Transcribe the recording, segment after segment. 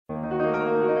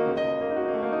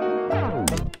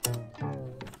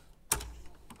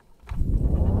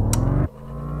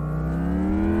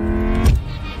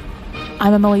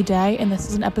I'm Emily Day, and this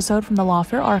is an episode from the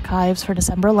Lawfare archives for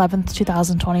December 11th,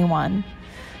 2021.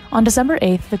 On December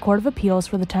 8th, the Court of Appeals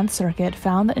for the 10th Circuit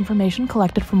found that information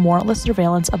collected from warrantless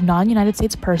surveillance of non-United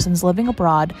States persons living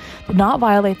abroad did not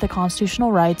violate the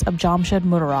constitutional rights of Jamshid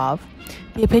Mudarov.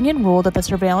 The opinion ruled that the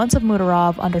surveillance of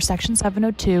Mudarov under Section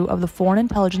 702 of the Foreign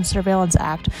Intelligence Surveillance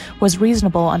Act was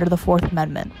reasonable under the Fourth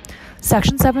Amendment.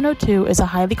 Section 702 is a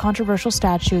highly controversial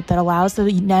statute that allows the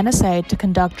NSA to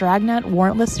conduct dragnet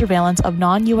warrantless surveillance of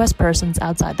non-U.S. persons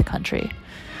outside the country.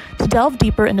 To delve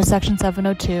deeper into Section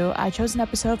 702, I chose an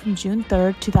episode from June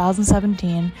 3rd,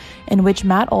 2017, in which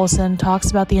Matt Olsen talks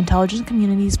about the intelligence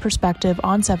community's perspective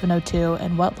on 702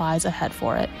 and what lies ahead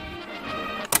for it.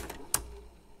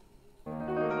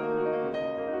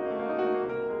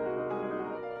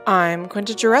 I'm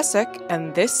Quinta Jurecic,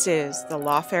 and this is the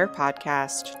Lawfare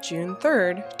Podcast, June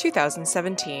 3rd,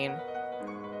 2017.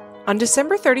 On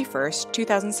December 31st,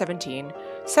 2017,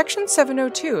 Section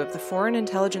 702 of the Foreign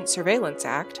Intelligence Surveillance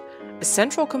Act, a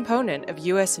central component of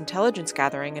U.S. intelligence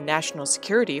gathering and national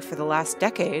security for the last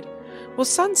decade, will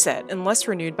sunset unless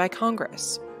renewed by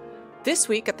Congress. This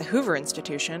week at the Hoover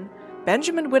Institution,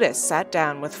 Benjamin Wittes sat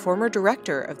down with former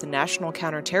director of the National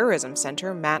Counterterrorism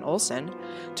Center, Matt Olsen,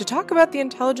 to talk about the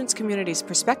intelligence community's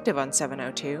perspective on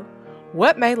 702,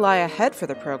 what may lie ahead for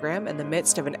the program in the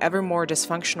midst of an ever more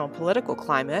dysfunctional political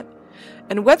climate,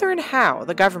 and whether and how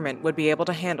the government would be able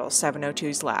to handle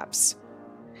 702's lapse.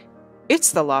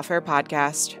 It's the Lawfare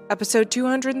Podcast, episode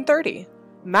 230,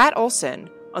 Matt Olsen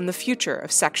on the future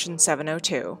of Section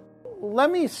 702.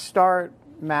 Let me start,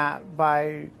 Matt,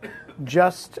 by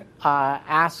just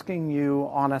asking you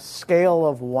on a scale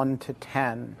of 1 to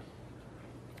 10,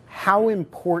 how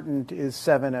important is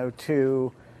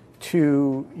 702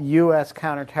 to U.S.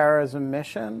 counterterrorism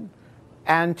mission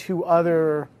and to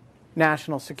other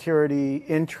national security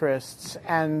interests,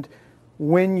 and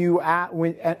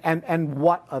and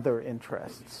what other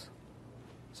interests?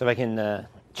 So if I can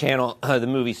channel the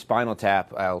movie Spinal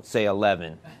Tap, I'll say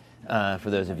 11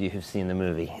 for those of you who've seen the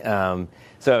movie.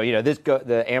 So,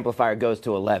 the amplifier goes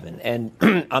to 11. And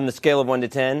on the scale of 1 to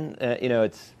 10,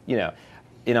 it's,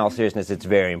 in all seriousness, it's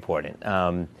very important.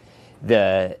 And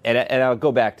I'll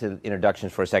go back to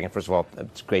introductions for a second. First of all,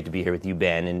 it's great to be here with you,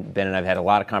 Ben. And Ben and I have had a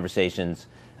lot of conversations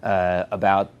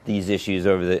about these issues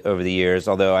over the years.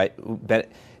 Although,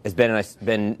 as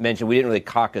Ben mentioned, we didn't really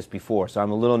caucus before, so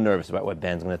I'm a little nervous about what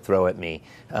Ben's going to throw at me.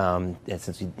 And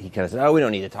since he kind of said, "Oh, we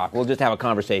don't need to talk. We'll just have a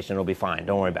conversation. It'll be fine.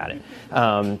 Don't worry about it."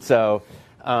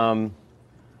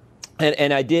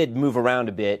 And I did move around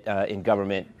a bit in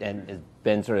government, and as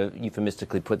Ben sort of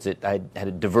euphemistically puts it, I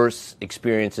had diverse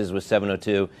experiences with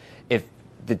 702. If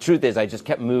the truth is, I just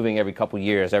kept moving every couple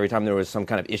years. Every time there was some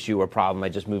kind of issue or problem, I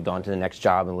just moved on to the next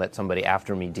job and let somebody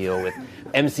after me deal with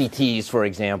MCTs, for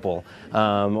example,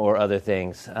 or other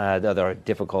things, the other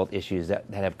difficult issues that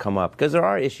have come up. Because there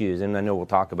are issues, and I know we'll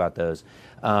talk about those.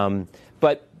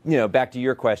 But back to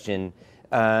your question.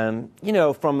 At the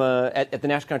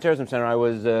National Counterterrorism Center, I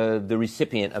was the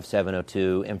recipient of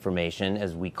 702 information,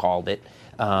 as we called it,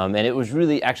 and it was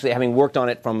really actually having worked on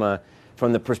it from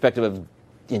the perspective of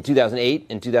in 2008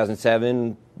 and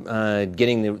 2007,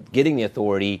 getting the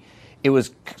authority. It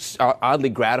was oddly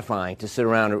gratifying to sit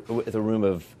around with a room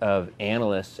of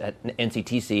analysts at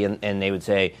NCTC, and they would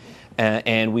say,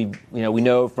 and we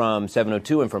know from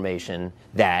 702 information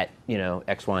that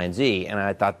X, Y, and Z. And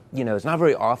I thought it's not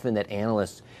very often that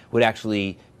analysts would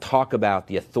actually talk about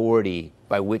the authority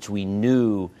by which we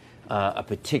knew a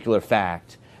particular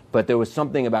fact. But there was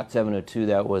something about 702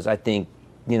 that was, I think,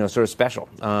 sort of special.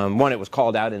 One, it was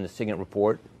called out in the Signet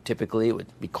report. Typically, it would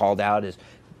be called out as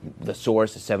the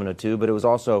source is 702, but it was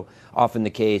also often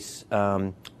the case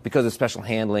because of special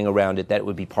handling around it that it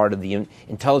would be part of the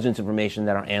intelligence information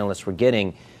that our analysts were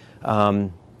getting.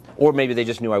 Or maybe they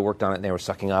just knew I worked on it and they were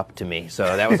sucking up to me. So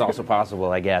that was also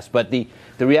possible, I guess. But the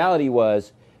reality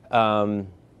was that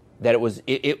it was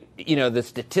the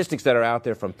statistics that are out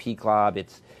there from PCLOB.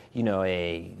 It's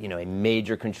a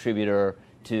major contributor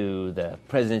to the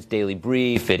President's Daily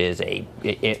Brief. It is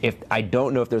if I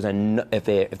don't know if there's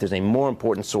a more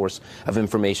important source of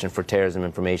information for terrorism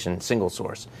information, single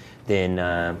source, than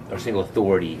or single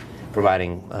authority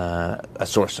providing a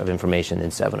source of information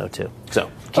than 702. So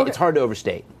okay. It's hard to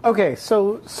overstate. Okay,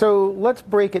 so let's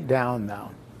break it down now.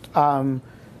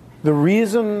 The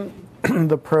reason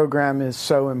the program is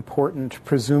so important,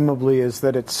 presumably, is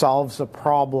that it solves a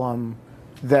problem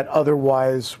that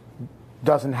otherwise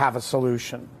doesn't have a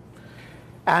solution.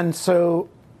 And so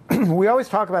we always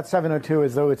talk about 702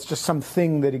 as though it's just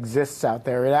something that exists out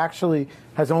there. It actually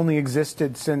has only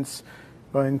existed since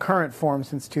in current form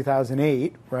since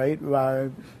 2008, right?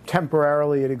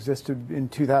 Temporarily, it existed in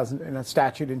a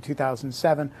statute in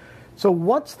 2007. So,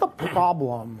 what's the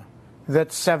problem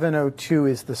that 702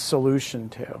 is the solution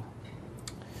to?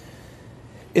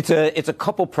 It's a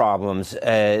couple problems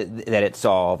that it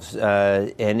solves,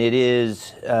 and it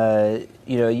is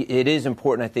it is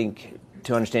important, I think,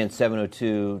 to understand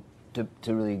 702 to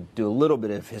really do a little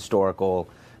bit of historical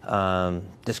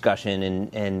discussion,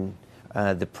 and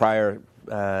the prior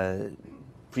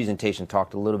presentation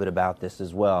talked a little bit about this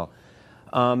as well.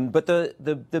 But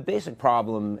the basic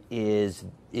problem is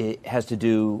it has to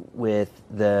do with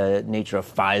the nature of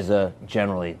FISA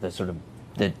generally, the sort of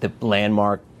the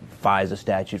landmark FISA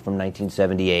statute from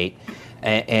 1978,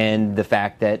 and the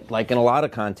fact that, like in a lot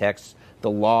of contexts, the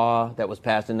law that was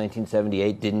passed in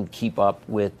 1978 didn't keep up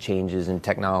with changes in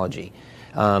technology.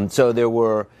 So there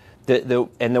were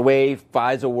and the way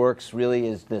FISA works really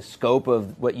is the scope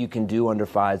of what you can do under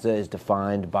FISA is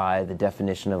defined by the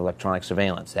definition of electronic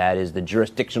surveillance. That is the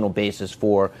jurisdictional basis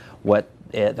for what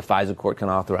the FISA court can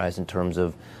authorize in terms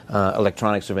of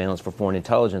electronic surveillance for foreign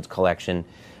intelligence collection.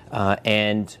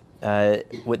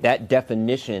 With that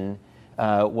definition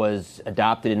was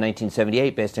adopted in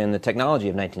 1978 based on the technology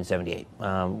of 1978,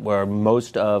 where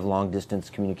most of long-distance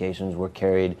communications were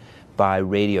carried by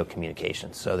radio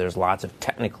communications. So there's lots of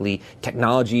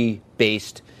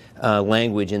technology-based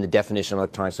language in the definition of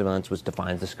electronic surveillance, which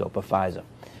defines the scope of FISA.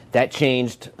 That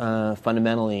changed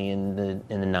fundamentally in the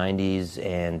 90s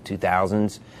and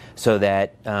 2000s, so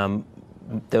that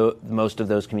most of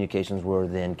those communications were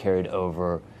then carried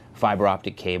over fiber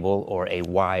optic cable, or a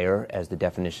wire, as the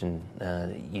definition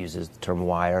uses the term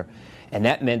wire. And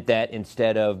that meant that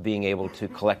instead of being able to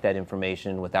collect that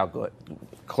information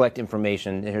collect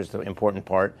information, here's the important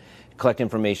part, collect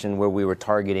information where we were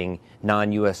targeting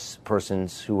non-U.S.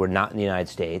 persons who were not in the United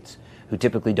States, who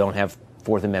typically don't have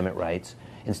Fourth Amendment rights.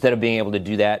 Instead of being able to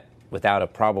do that without a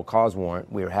probable cause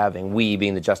warrant, we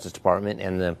being the Justice Department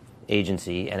and the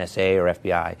agency, NSA or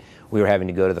FBI, we were having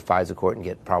to go to the FISA court and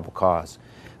get probable cause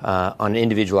on an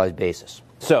individualized basis.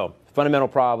 So, fundamental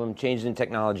problem, changes in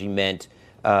technology meant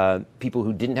people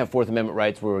who didn't have Fourth Amendment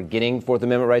rights were getting Fourth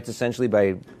Amendment rights essentially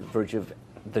by virtue of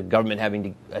the government having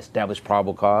to establish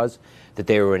probable cause that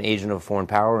they were an agent of a foreign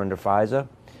power under FISA.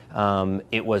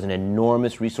 It was an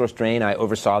enormous resource drain. I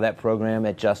oversaw that program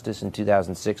at Justice in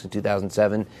 2006 and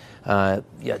 2007.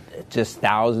 Just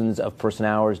thousands of person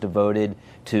hours devoted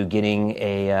to getting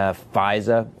a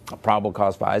probable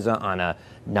cause FISA on a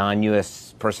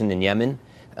non-U.S. person in Yemen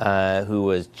who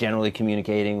was generally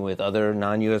communicating with other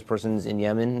non-U.S. persons in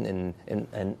Yemen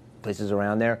and places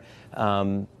around there.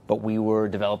 But we were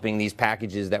developing these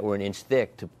packages that were an inch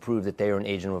thick to prove that they were an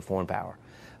agent of a foreign power.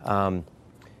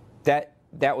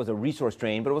 That was a resource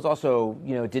drain, but it was also,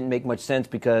 it didn't make much sense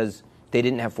because they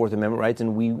didn't have Fourth Amendment rights,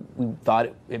 and we thought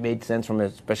it made sense,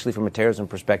 especially from a terrorism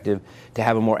perspective, to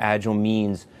have a more agile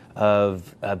means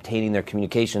of obtaining their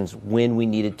communications when we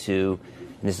needed to,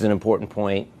 and this is an important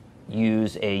point,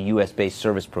 use a U.S.-based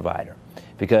service provider,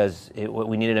 because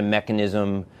we needed a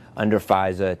mechanism under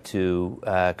FISA to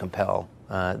compel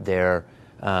their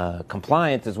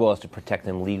compliance, as well as to protect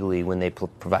them legally when they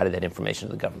provided that information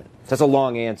to the government. So that's a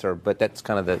long answer, but that's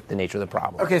kind of the nature of the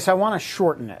problem. Okay, so I want to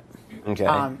shorten it. Okay.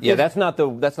 That's not the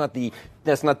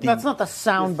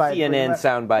soundbite. CNN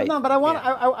soundbite. No, but I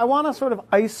want to sort of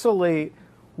isolate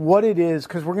what it is,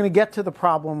 because we're going to get to the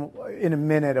problem in a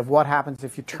minute of what happens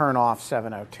if you turn off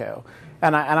 702,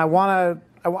 and I want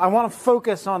to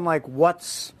focus on like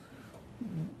what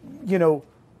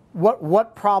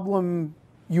problem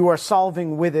you are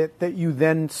solving with it that you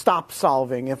then stop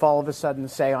solving if all of a sudden,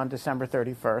 say on December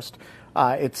 31st,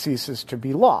 it ceases to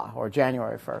be law, or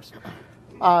January 1st.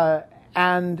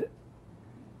 And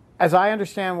as I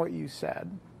understand what you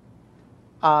said,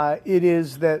 it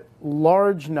is that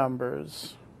large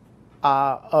numbers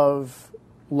of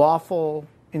lawful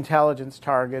intelligence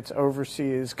targets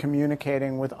overseas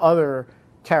communicating with other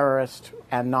terrorist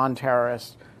and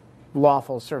non-terrorist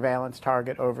lawful surveillance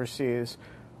target overseas,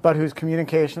 but whose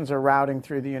communications are routing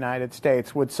through the United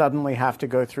States, would suddenly have to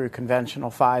go through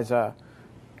conventional FISA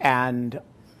and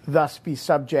thus be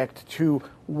subject to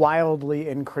wildly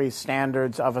increased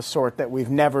standards of a sort that we've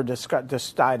never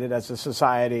decided as a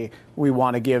society we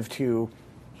want to give to,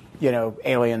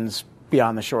 aliens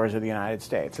beyond the shores of the United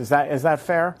States. Is that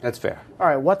fair? That's fair. All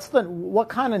right. What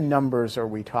kind of numbers are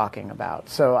we talking about?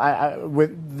 So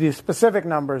with the specific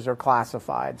numbers are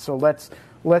classified. So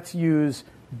let's use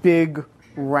big,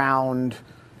 round.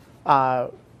 I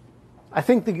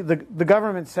think the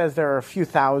government says there are a few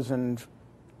thousand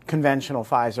conventional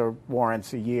FISA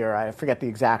warrants a year. I forget the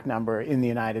exact number in the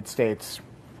United States.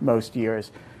 most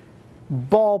years.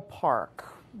 Ballpark,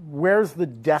 where's the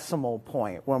decimal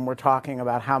point when we're talking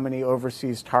about how many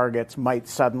overseas targets might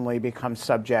suddenly become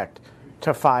subject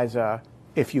to FISA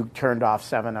if you turned off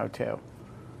 702?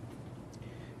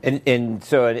 And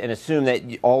assume that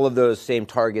all of those same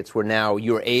targets were now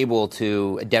you're able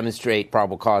to demonstrate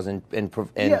probable cause and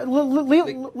yeah.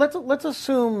 Let's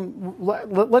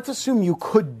assume you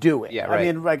could do it. Yeah, right.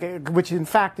 I mean, which in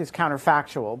fact is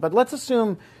counterfactual. But let's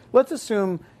assume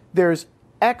there's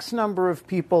X number of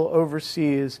people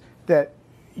overseas that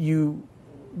you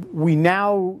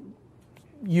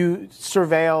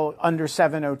surveil under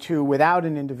 702 without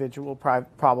an individual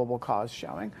probable cause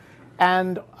showing.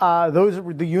 And those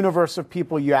are the universe of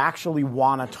people you actually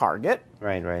want to target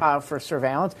for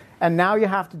surveillance. And now you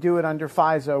have to do it under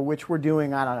FISA, which we're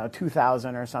doing, I don't know,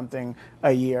 2,000 or something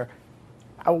a year.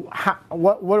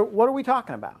 What are we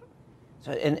talking about?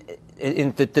 So,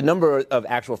 and the number of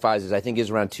actual FISAs, I think, is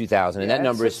around 2,000. And that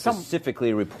number is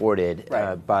specifically reported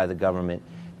by the government.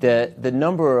 The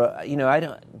number, I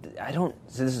don't.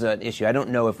 So this is an issue. I don't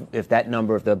know if that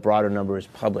number, if the broader number is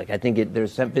public. I think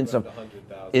there's been some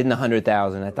in the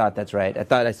 100,000. I thought that's right. I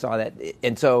thought I saw that,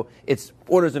 and so it's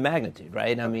orders of magnitude,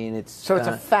 right? I mean, it's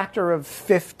a factor of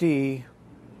 50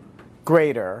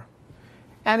 greater.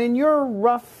 And in your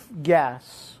rough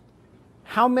guess,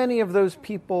 how many of those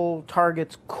people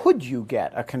targets could you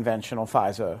get a conventional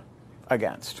FISA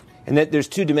against? And there's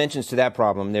two dimensions to that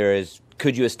problem. There is,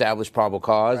 could you establish probable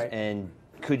cause, and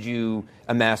could you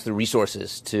amass the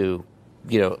resources to,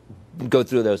 go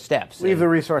through those steps? Leave the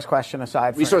resource question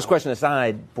aside. Question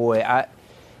aside, boy,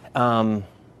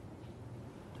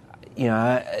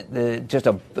 just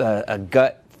a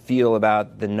gut feel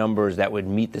about the numbers that would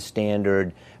meet the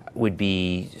standard would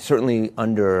be certainly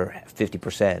under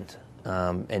 50%,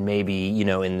 and maybe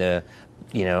in the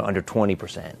under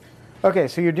 20%. Okay,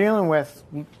 so you're dealing with.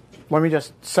 Let me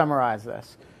just summarize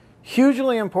this.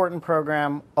 Hugely important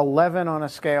program, 11 on a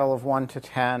scale of 1 to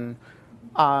 10.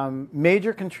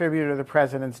 Major contributor to the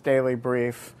president's daily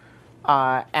brief.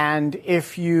 And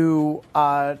if you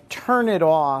turn it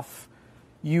off,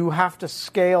 you have to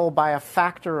scale by a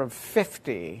factor of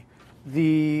 50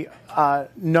 the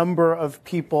number of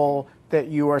people that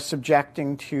you are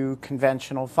subjecting to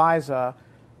conventional FISA.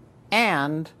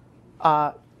 And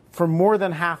for more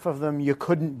than half of them, you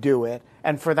couldn't do it.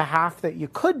 And for the half that you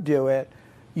could do it,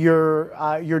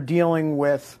 you're dealing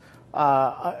with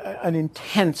an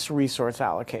intense resource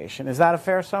allocation. Is that a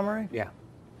fair summary? Yeah.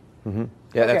 Mm-hmm.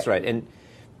 Yeah, okay. That's right. And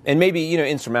maybe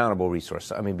insurmountable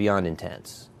resource. I mean, beyond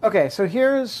intense. Okay, so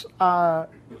here's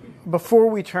before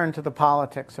we turn to the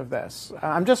politics of this,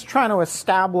 I'm just trying to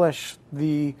establish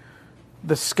the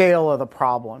scale of the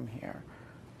problem here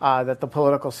that the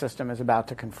political system is about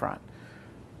to confront.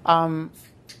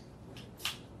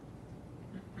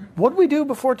 What did we do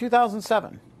before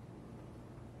 2007?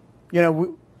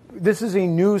 This is a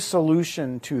new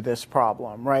solution to this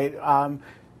problem, right?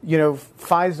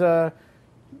 FISA,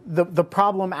 the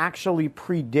problem actually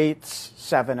predates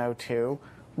 702.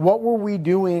 What were we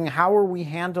doing? How were we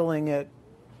handling it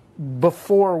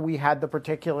before we had the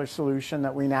particular solution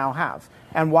that we now have?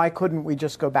 And why couldn't we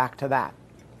just go back to that?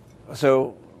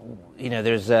 So,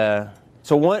 there's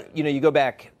So what you go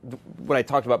back, what I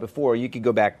talked about before, you could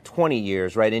go back 20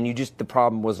 years, right? And the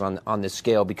problem was on this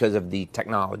scale because of the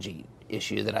technology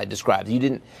issue that I described.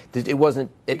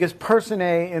 Because person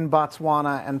A in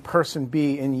Botswana and person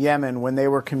B in Yemen, when they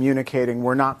were communicating,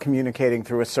 were not communicating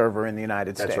through a server in the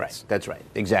United States. That's right,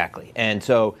 exactly. And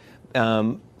so,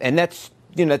 and that's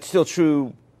still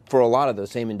true for a lot of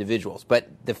those same individuals. But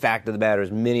the fact of the matter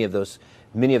is, many of those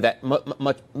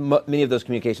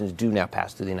communications do now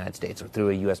pass through the United States or through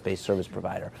a U.S.-based service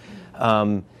provider,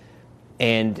 and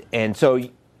so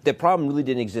the problem really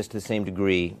didn't exist to the same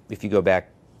degree if you go back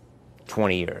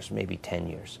 20 years, maybe 10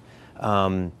 years.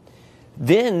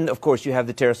 Then, of course, you have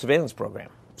the terror surveillance program.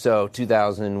 So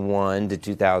 2001 to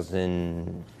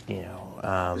 2000,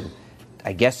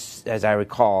 I guess, as I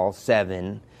recall,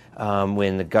 7.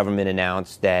 When the government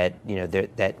announced that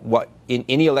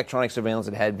any electronic surveillance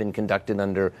that had been conducted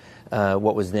under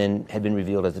what was then had been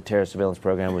revealed as the terror surveillance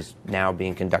program was now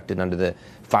being conducted under the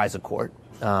FISA court.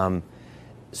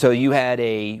 So you had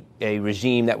a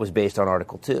regime that was based on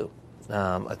Article 2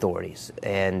 authorities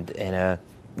and a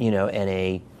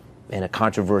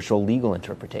controversial legal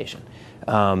interpretation.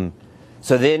 So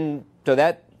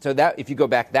that if you go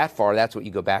back that far, that's what you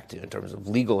go back to in terms of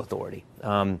legal authority.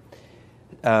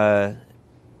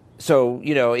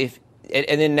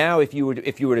 and then now, if you were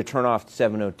to turn off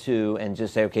 702 and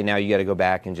just say, okay, now you got to go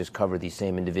back and just cover these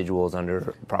same individuals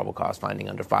under probable cause finding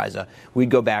under FISA, we'd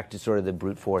go back to sort of the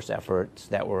brute force efforts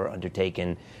that were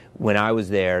undertaken when I was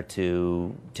there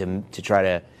to try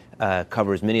to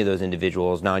cover as many of those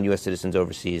individuals, non-U.S. citizens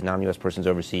overseas, non-U.S. persons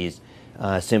overseas,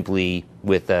 simply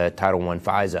with Title I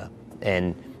FISA,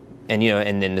 and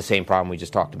then the same problem we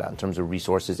just talked about in terms of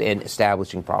resources and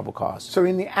establishing probable cause. So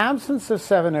in the absence of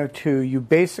 702, you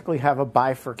basically have a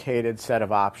bifurcated set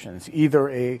of options, either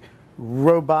a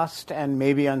robust and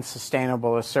maybe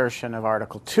unsustainable assertion of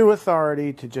Article II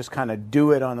authority to just kind of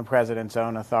do it on the president's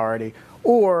own authority,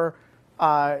 or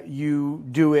you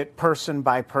do it person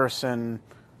by person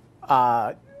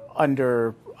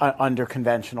under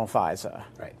conventional FISA.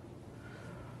 Right.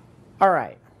 All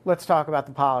right. Let's talk about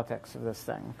the politics of this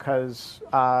thing, because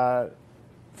FISA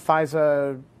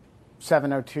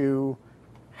 702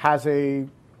 has a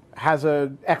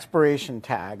expiration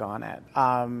tag on it,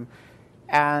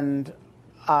 and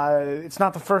it's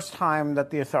not the first time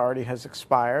that the authority has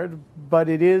expired, but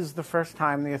it is the first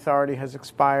time the authority has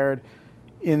expired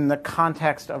in the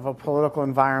context of a political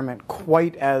environment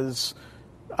quite as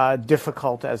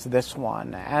difficult as this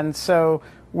one. And so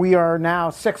we are now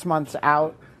 6 months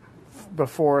out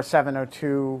before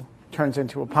 702 turns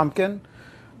into a pumpkin.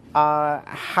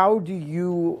 How do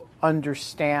you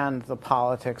understand the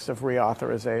politics of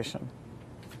reauthorization?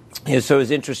 Yeah, so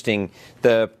it's interesting.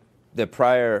 The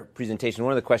prior presentation,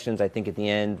 one of the questions I think at the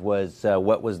end was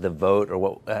what was the vote or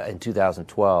what in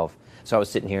 2012. So I was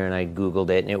sitting here and I Googled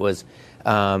it, and it was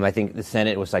I think the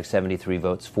Senate was like 73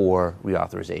 votes for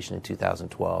reauthorization in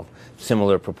 2012.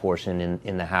 Similar proportion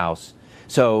in the House.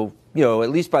 So at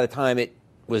least by the time it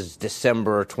was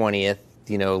December 20th,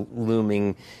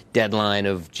 looming deadline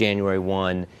of January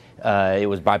 1, it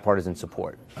was bipartisan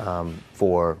support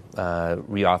for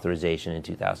reauthorization in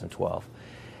 2012.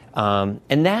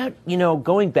 And that,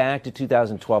 going back to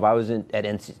 2012, I was at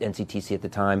NCTC at the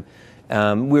time.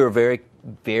 We were very,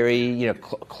 very,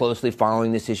 closely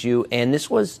following this issue, and this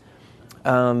was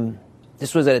at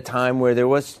a time where there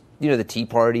was, the Tea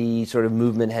Party sort of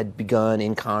movement had begun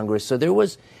in Congress. So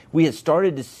we had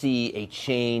started to see a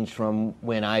change from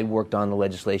when I worked on the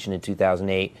legislation in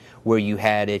 2008, where you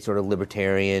had a sort of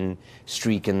libertarian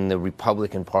streak in the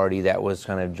Republican Party that was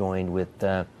kind of joined with,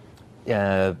 sort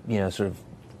of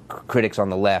critics on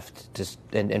the left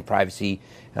and privacy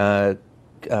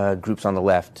groups on the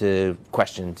left to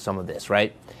question some of this,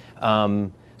 right?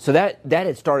 So that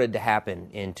had started to happen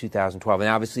in 2012, and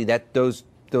obviously those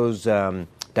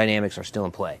dynamics are still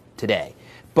in play today.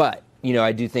 But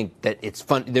I do think that it's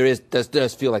fun.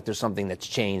 Does feel like there's something that's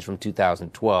changed from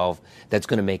 2012 that's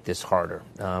going to make this harder.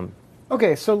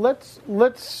 Okay, so let's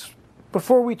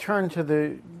before we turn to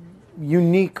the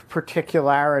unique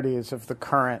particularities of the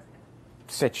current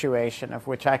situation, of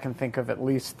which I can think of at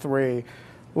least three,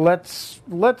 let's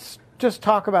just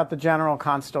talk about the general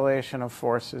constellation of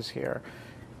forces here.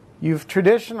 You've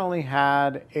traditionally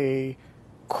had a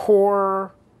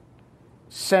core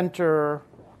center,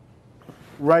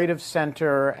 right of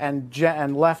center,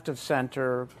 and left of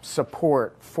center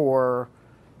support for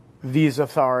these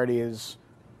authorities,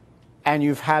 and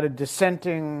you've had a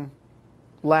dissenting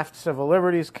left civil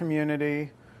liberties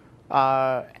community,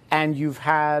 and you've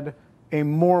had a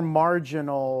more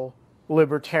marginal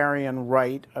libertarian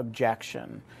right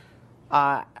objection.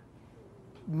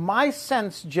 My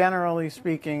sense, generally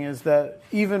speaking, is that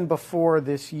even before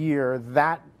this year,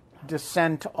 that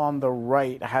dissent on the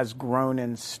right has grown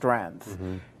in strength.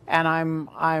 Mm-hmm. And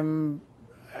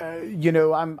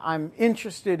I'm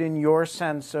interested in your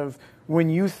sense of when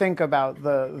you think about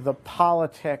the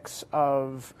politics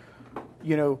of,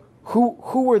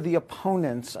 who are the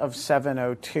opponents of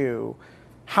 702.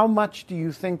 How much do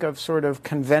you think of sort of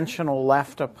conventional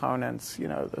left opponents,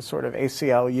 the sort of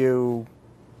ACLU,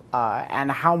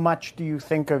 and how much do you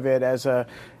think of it as a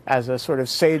sort of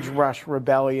sagebrush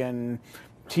rebellion,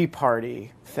 Tea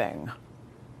Party thing?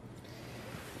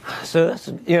 So that's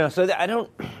I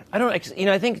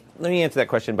think let me answer that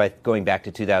question by going back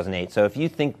to 2008. So if you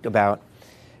think about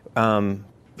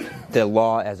the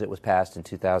law as it was passed in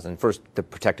 2000, first the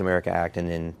Protect America Act,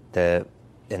 and then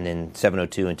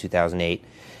 702 in 2008.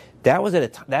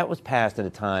 That was passed at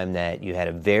a time that you had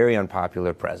a very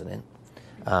unpopular president,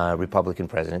 Republican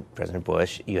president, President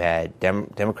Bush. You had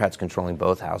Democrats controlling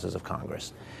both houses of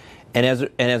Congress, and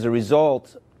as a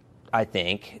result, I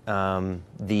think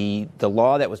the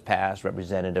law that was passed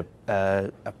represented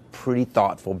a pretty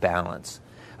thoughtful balance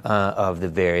of the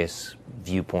various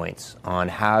viewpoints on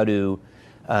how to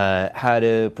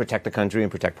protect the country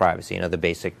and protect privacy.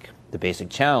 The basic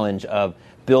challenge of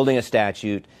building a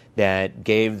statute that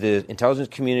gave the intelligence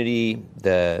community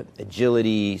the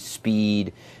agility,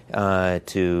 speed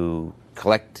to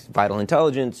collect vital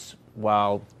intelligence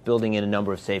while building in a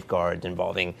number of safeguards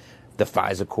involving the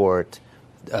FISA court,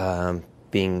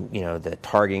 being, the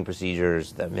targeting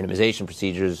procedures, the minimization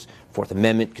procedures, Fourth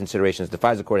Amendment considerations. The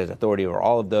FISA court has authority over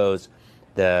all of those,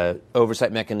 the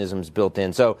oversight mechanisms built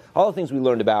in. So all the things we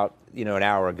learned about, an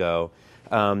hour ago,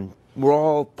 were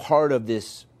all part of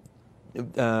this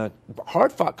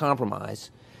hard-fought compromise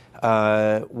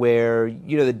where,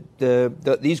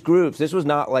 these groups, this was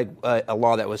not like a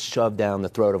law that was shoved down the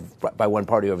throat by one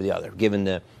party over the other, given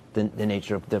the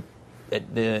nature of the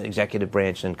executive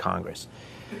branch and Congress.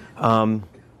 So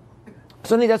I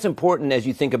think that's important as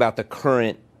you think about the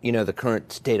current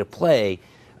state of play.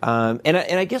 And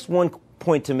I guess one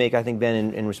point to make, I think,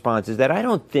 Ben, in response is that I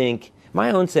don't think,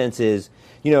 my own sense is,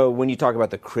 when you talk about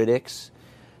the critics,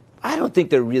 I don't think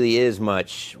there really is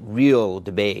much real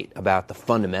debate about the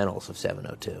fundamentals of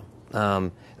 702.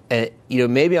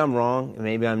 Maybe I'm wrong,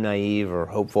 maybe I'm naive or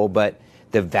hopeful, but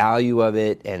the value of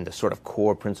it and the sort of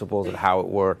core principles of how it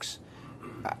works,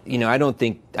 I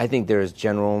think there's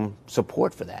general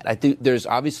support for that. I think there's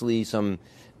obviously some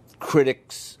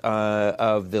critics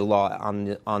of the law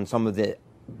on some of the,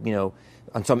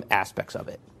 on some aspects of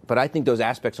it. But I think those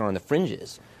aspects are on the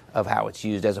fringes of how it's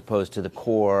used, as opposed to the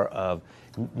core of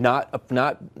not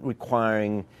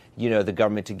requiring, the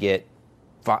government to get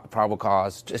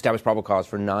establish probable cause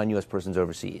for non-U.S. persons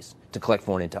overseas to collect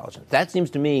foreign intelligence. That seems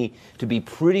to me to be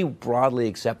pretty broadly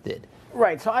accepted.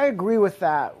 Right. So I agree with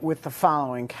that, with the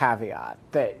following caveat,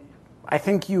 that I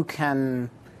think you can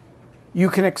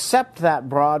accept that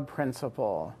broad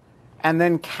principle and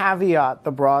then caveat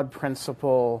the broad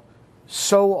principle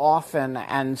so often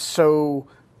and so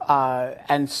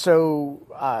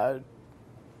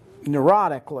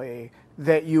neurotically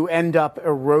that you end up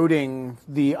eroding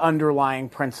the underlying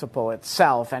principle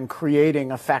itself and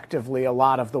creating effectively a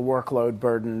lot of the workload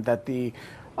burden that the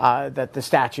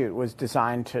statute was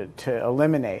designed to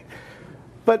eliminate.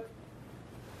 But,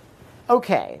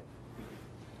 okay,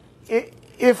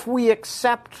 if we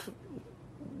accept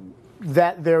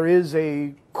that there is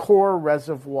a core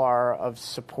reservoir of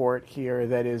support here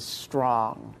that is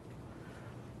strong,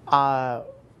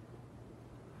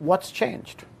 what's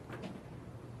changed?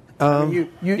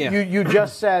 You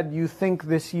just said you think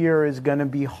this year is going to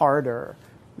be harder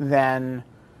than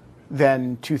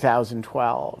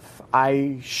 2012.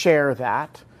 I share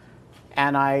that,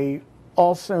 and I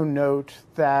also note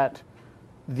that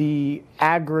the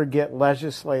aggregate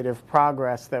legislative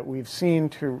progress that we've seen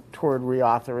toward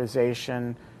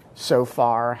reauthorization so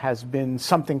far has been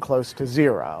something close to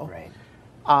zero. Right.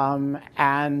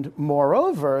 And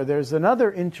moreover, there's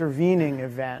another intervening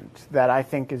event that I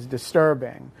think is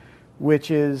disturbing,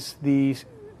 which is the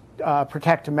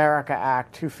Protect America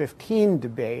Act 215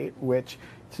 debate, which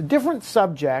it's a different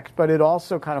subject, but it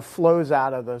also kind of flows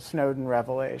out of the Snowden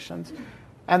revelations.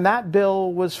 And that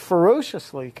bill was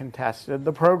ferociously contested.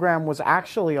 The program was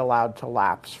actually allowed to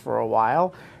lapse for a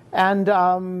while. And,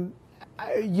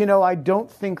 I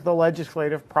don't think the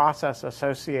legislative process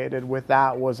associated with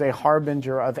that was a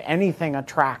harbinger of anything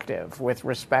attractive with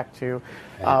respect to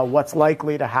what's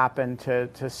likely to happen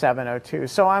to 702.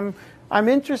 So I'm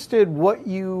interested what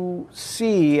you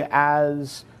see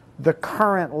as the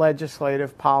current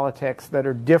legislative politics that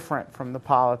are different from the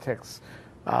politics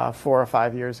 4 or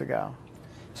 5 years ago.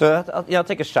 So I'll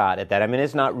take a shot at that. I mean,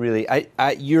 it's not really.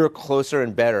 You're closer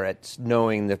and better at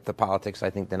knowing the politics, I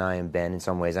think, than I am, Ben. In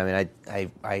some ways, I mean,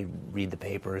 I read the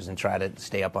papers and try to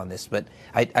stay up on this, but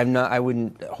I'm not. I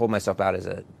wouldn't hold myself out as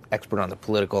an expert on the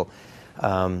political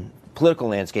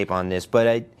landscape on this.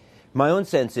 But my own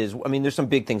sense is, I mean, there's some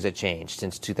big things that changed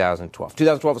since 2012.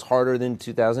 2012 was harder than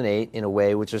 2008 in a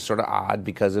way, which is sort of odd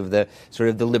because of the sort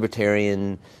of the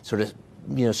libertarian sort of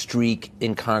streak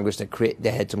in Congress that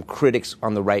had some critics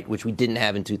on the right, which we didn't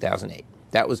have in 2008.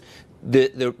 That was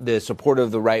the support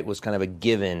of the right was kind of a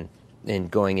given in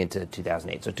going into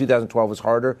 2008. So 2012 was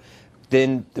harder.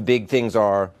 Then the big things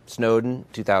are Snowden,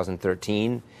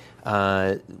 2013.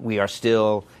 We are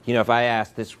still, if I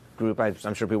ask this group,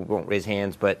 I'm sure people won't raise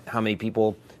hands, but how many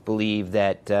people believe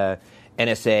that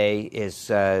NSA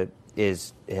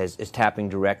is tapping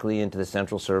directly into the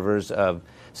central servers of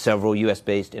several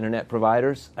U.S.-based internet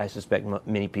providers? I suspect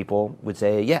many people would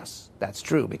say yes, that's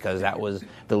true, because that was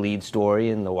the lead story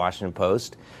in the Washington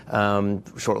Post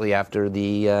shortly after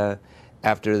the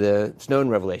Snowden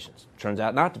revelations. Turns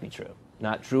out not to be true.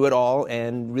 Not true at all,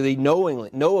 and really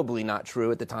knowably not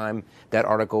true at the time that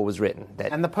article was written.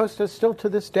 And the Post has still to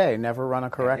this day never run a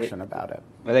correction about it.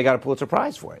 Well, they got a Pulitzer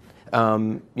Prize for it.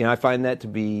 I find that to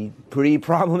be pretty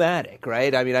problematic,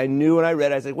 right? I mean, I knew when I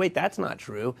read it, I said, wait, that's not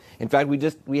true. In fact,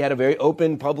 we had a very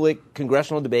open public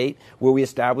congressional debate where we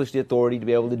established the authority to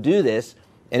be able to do this,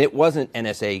 and it wasn't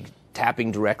NSA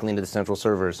tapping directly into the central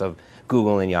servers of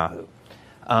Google and Yahoo.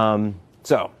 But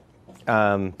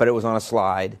it was on a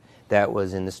slide that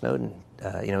was in the Snowden.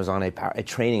 It was on a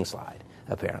training slide,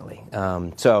 apparently.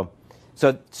 So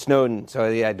Snowden. So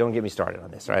yeah, don't get me started on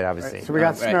this, right? Obviously. Right, so we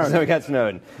got Snowden. Right, so we got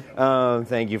Snowden.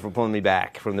 Thank you for pulling me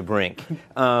back from the brink.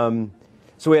 So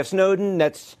we have Snowden.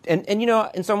 That's and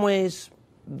in some ways,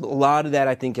 a lot of that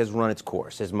I think has run its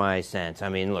course, is my sense. I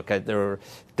mean, look, you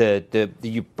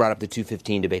brought up the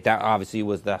 215 debate. That obviously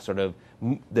was the sort of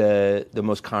the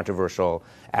most controversial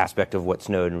aspect of what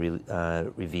Snowden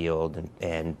revealed,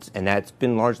 and that's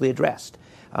been largely addressed.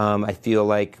 I feel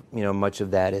like much of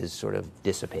that is sort of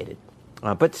dissipated,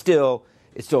 but still,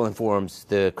 it still informs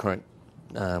the current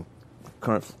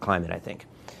climate, I think.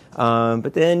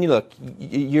 But then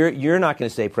you're not going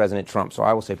to say President Trump, so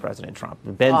I will say President Trump.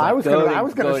 I was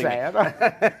going to say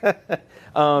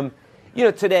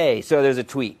it. Today, so there's a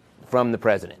tweet from the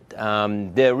president.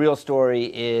 The real story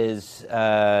is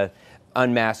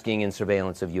unmasking and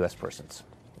surveillance of U.S. persons,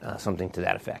 something to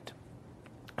that effect.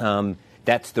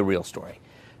 That's the real story.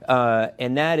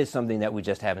 And that is something that we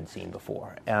just haven't seen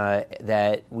before.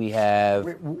 That we have.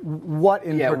 What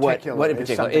in particular? What in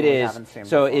particular? It is.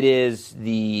 So it is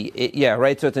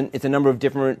right. So it's a number of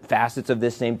different facets of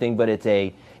this same thing, but it's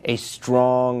a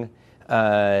strong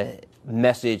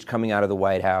message coming out of the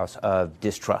White House of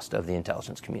distrust of the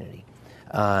intelligence community,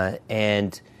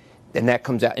 and that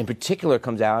comes out in particular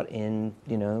in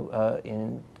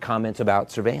comments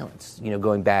about surveillance.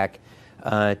 Going back.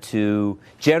 To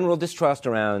general distrust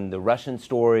around the Russian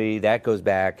story, that goes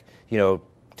back,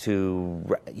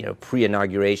 to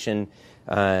pre-inauguration,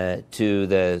 to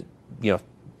the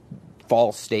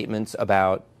false statements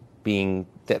about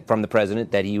from the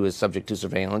president that he was subject to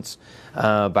surveillance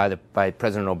by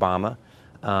President Obama,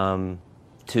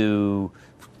 to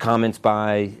comments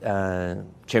by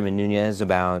Chairman Nunes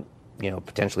about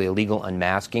potentially illegal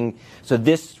unmasking. So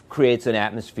this creates an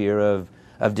atmosphere of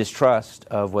distrust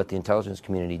of what the intelligence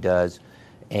community does.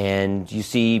 And you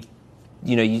see,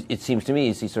 it seems to me,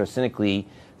 you see sort of cynically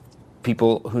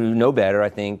people who know better, I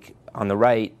think, on the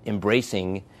right,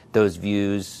 embracing those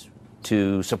views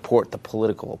to support the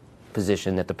political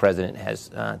position that the president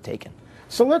has taken.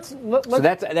 So So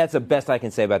that's the best I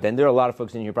can say about that. And there are a lot of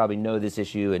folks in here who probably know this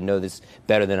issue and know this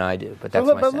better than I do. But that's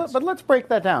my sense. But let's break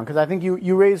that down, because I think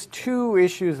you raised two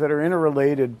issues that are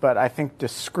interrelated, but I think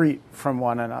discrete from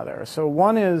one another. So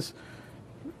one is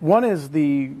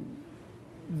the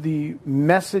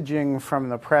messaging from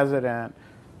the president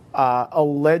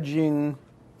alleging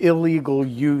illegal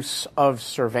use of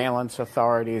surveillance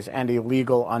authorities and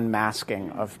illegal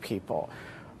unmasking of people.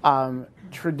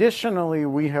 Traditionally,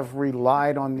 we have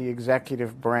relied on the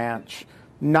executive branch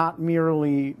not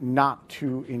merely not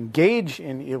to engage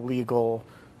in illegal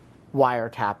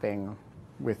wiretapping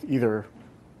with either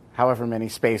however many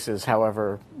spaces,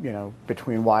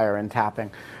 between wire and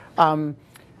tapping,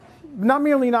 not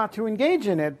merely not to engage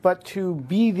in it, but to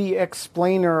be the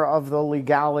explainer of the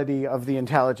legality of the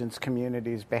intelligence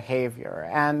community's behavior.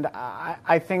 And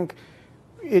I think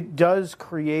it does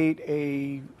create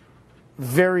a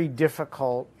very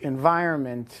difficult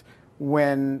environment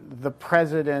when the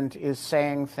president is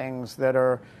saying things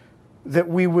that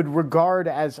we would regard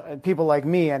as, people like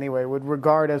me anyway, would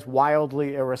regard as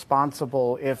wildly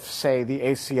irresponsible if, say, the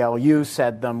ACLU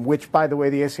said them, which, by the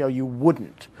way, the ACLU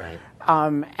wouldn't. Right.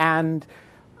 And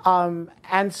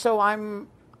so I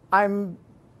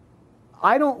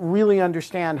don't really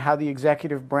understand how the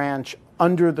executive branch,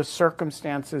 under the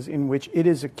circumstances in which it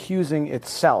is accusing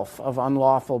itself of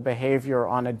unlawful behavior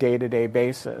on a day-to-day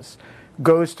basis,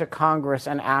 goes to Congress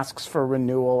and asks for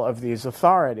renewal of these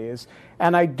authorities.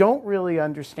 And I don't really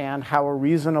understand how a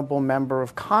reasonable member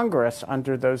of Congress,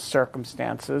 under those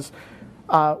circumstances,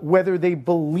 whether they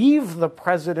believe the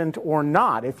president or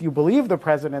not. If you believe the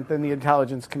president, then the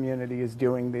intelligence community is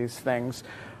doing these things.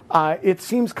 It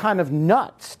seems kind of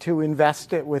nuts to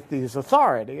invest it with these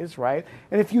authorities, right?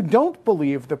 And if you don't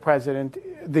believe the president,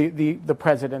 the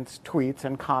president's tweets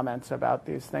and comments about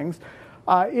these things,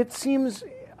 it seems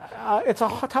it's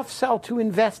a tough sell to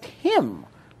invest him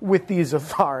with these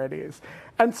authorities.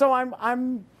 And so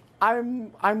I'm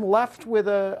left with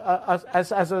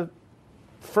as a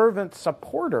fervent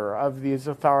supporter of these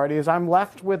authorities, I'm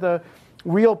left with a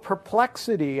real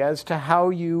perplexity as to how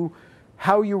you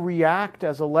react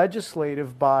as a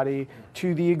legislative body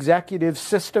to the executive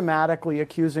systematically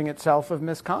accusing itself of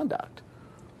misconduct.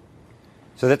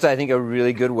 So that's, I think, a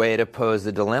really good way to pose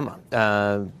the dilemma,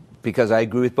 because I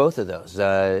agree with both of those.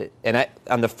 And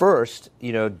on the first,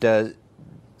 does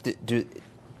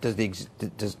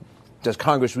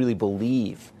Congress really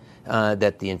believe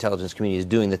that the intelligence community is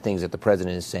doing the things that the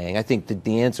president is saying? I think that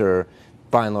the answer,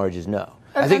 by and large, is no.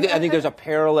 I think there's a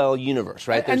parallel universe,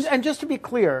 right? And just to be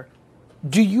clear,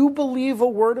 do you believe a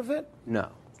word of it? No.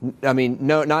 I mean,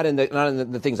 no, not in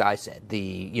the things I said.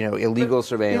 The illegal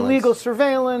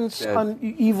surveillance,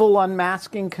 evil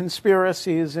unmasking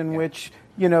conspiracies in which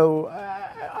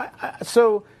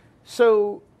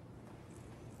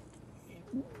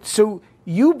so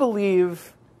you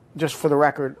believe, just for the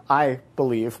record, I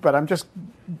believe, but I'm just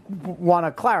want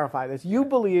to clarify this. You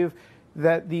believe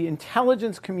that the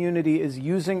intelligence community is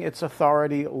using its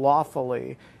authority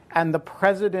lawfully, and the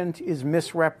president is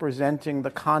misrepresenting the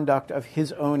conduct of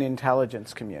his own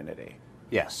intelligence community.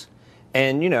 Yes.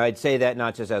 And, I'd say that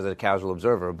not just as a casual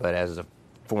observer, but as a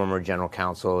former general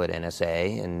counsel at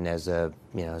NSA and as an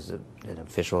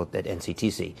official at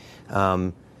NCTC.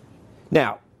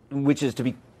 Now, which is to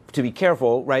be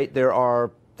careful, right? There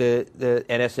are the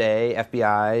NSA,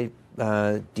 FBI,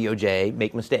 DOJ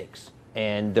make mistakes.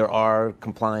 And there are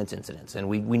compliance incidents, and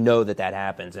we know that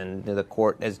happens. And the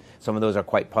court, as some of those are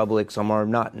quite public, some are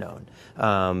not known,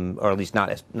 or at least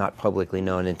not publicly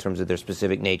known in terms of their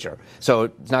specific nature. So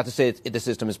it's not to say the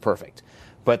system is perfect,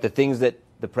 but the things that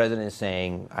the president is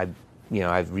saying, I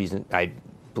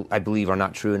believe are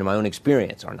not true, and in my own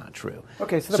experience are not true.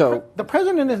 Okay, so the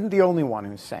president isn't the only one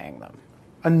who's saying them.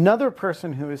 Another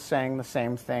person who is saying the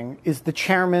same thing is the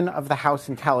chairman of the House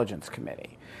Intelligence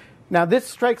Committee. Now, this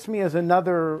strikes me as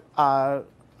another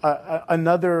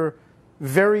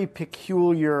very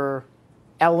peculiar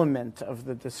element of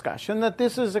the discussion, that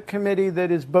this is a committee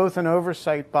that is both an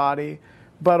oversight body,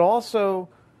 but also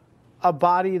a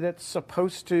body that's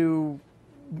supposed to,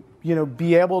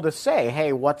 be able to say,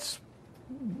 hey, what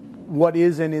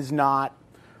is and is not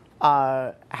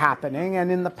happening.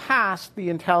 And in the past, the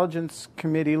Intelligence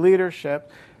Committee leadership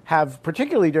have,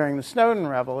 particularly during the Snowden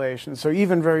revelations, so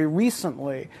even very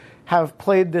recently, have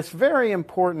played this very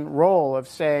important role of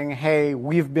saying, hey,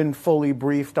 we've been fully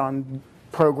briefed on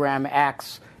program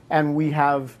X, and we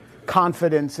have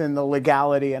confidence in the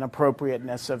legality and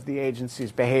appropriateness of the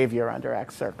agency's behavior under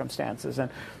X circumstances. And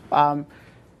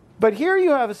but here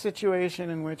you have a situation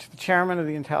in which the chairman of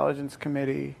the Intelligence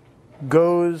Committee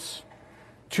goes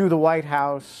to the White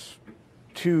House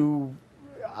to,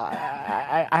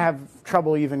 I have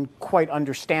trouble even quite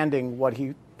understanding what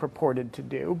he purported to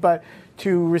do, but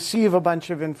to receive a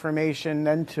bunch of information,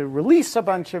 then to release a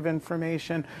bunch of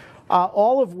information,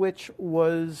 all of which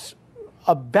was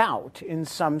about, in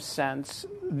some sense,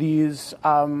 these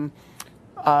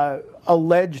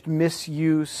alleged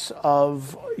misuse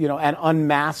of, and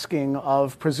unmasking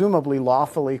of presumably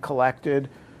lawfully collected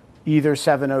either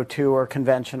 702 or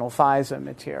conventional FISA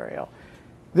material.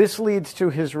 This leads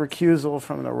to his recusal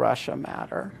from the Russia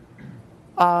matter.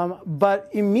 But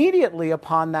immediately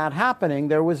upon that happening,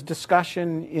 there was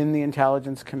discussion in the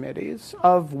intelligence committees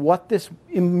of what this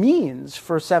means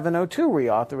for 702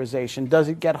 reauthorization. Does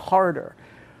it get harder?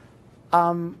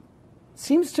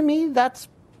 Seems to me that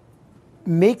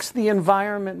makes the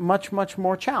environment much, much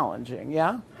more challenging,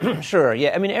 yeah? Sure,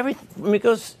 yeah. I mean,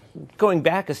 going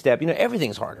back a step,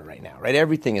 everything's harder right now, right?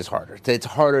 Everything is harder. It's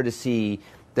harder to see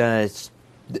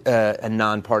a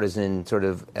nonpartisan sort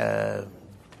of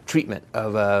treatment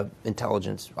of a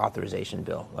intelligence authorization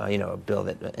bill, a bill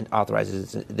that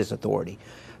authorizes this authority.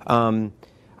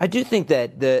 I do think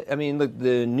that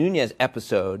the Nunes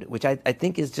episode, which I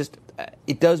think is just,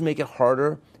 it does make it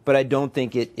harder, but I don't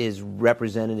think it is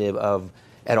representative of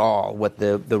at all what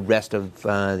the rest of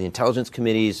the intelligence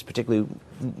committees, particularly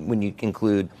when you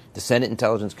include the Senate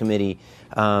Intelligence Committee,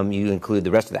 you include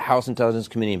the rest of the House Intelligence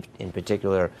Committee in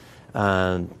particular,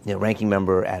 Ranking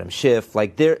Member Adam Schiff,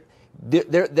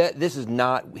 this is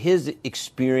not his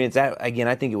experience. Again,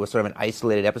 I think it was sort of an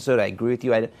isolated episode. I agree with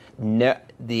you.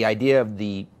 The idea of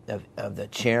the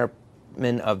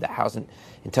chairman of the House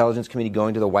Intelligence Committee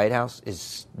going to the White House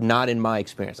is not in my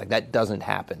experience. That doesn't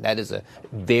happen. That is a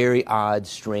very odd,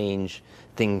 strange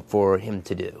thing for him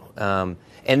to do. And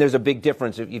there's a big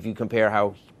difference if you compare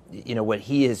how, what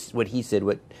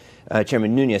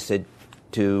Chairman Nunes said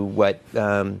to what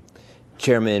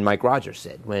Chairman Mike Rogers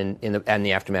said in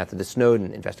the aftermath of the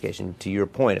Snowden investigation, to your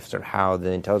point of sort of how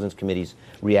the intelligence committees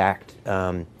react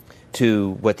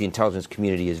to what the intelligence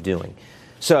community is doing.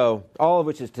 So all of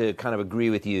which is to kind of agree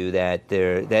with you that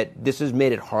this has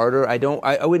made it harder.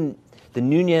 The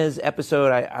Nunes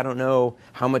episode, I don't know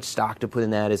how much stock to put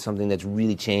in that as something that's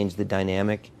really changed the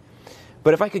dynamic.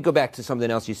 But if I could go back to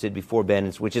something else you said before,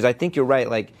 Ben, which is I think you're right.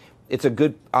 Like, it's a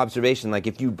good observation. Like,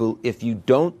 if you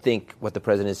don't think what the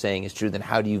president is saying is true, then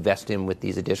how do you vest him with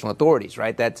these additional authorities,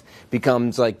 right? That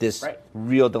becomes like this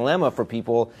real dilemma for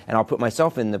people. And I'll put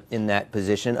myself in that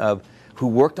position of who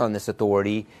worked on this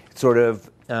authority, sort of,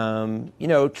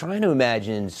 trying to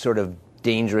imagine sort of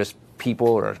dangerous people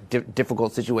or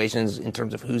difficult situations in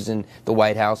terms of who's in the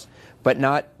White House, but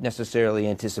not necessarily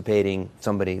anticipating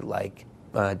somebody like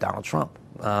Donald Trump.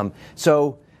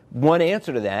 So one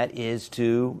answer to that is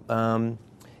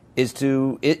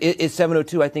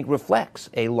 702. I think reflects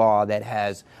a law that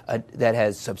has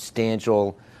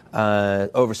substantial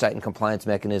oversight and compliance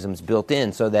mechanisms built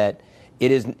in, so that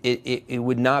it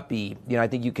would not be. I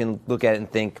think you can look at it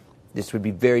and think this would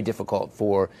be very difficult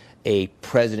for a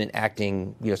president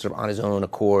acting, sort of on his own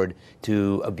accord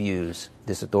to abuse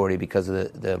this authority because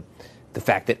of the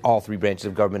fact that all three branches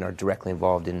of government are directly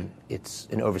involved in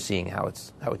overseeing how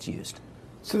it's used.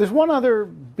 So there's one other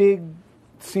big,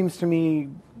 seems to me,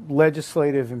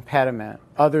 legislative impediment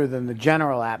other than the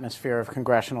general atmosphere of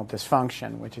congressional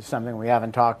dysfunction, which is something we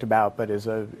haven't talked about but is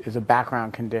a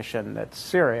background condition that's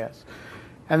serious.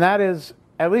 And that is,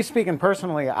 at least speaking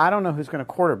personally, I don't know who's going to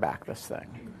quarterback this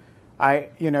thing.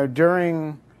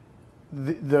 During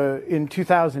in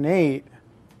 2008,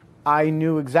 I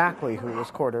knew exactly who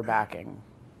was quarterbacking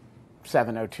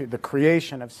 702, the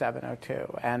creation of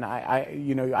 702, and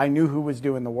I knew who was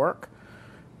doing the work,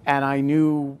 and I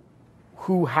knew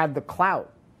who had the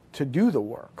clout to do the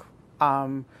work.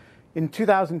 In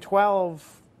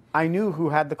 2012, I knew who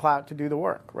had the clout to do the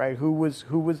work, right? Who was.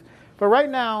 But right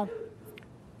now,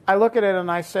 I look at it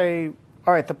and I say,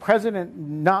 all right, the president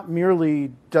not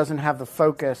merely doesn't have the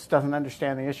focus, doesn't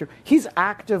understand the issue, he's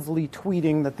actively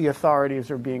tweeting that the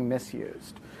authorities are being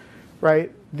misused,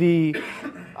 right? The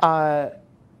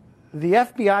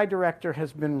FBI director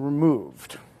has been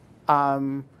removed,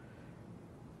 and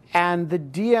the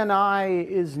DNI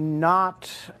is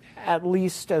not, at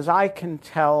least as I can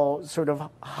tell, sort of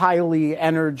highly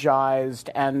energized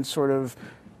and sort of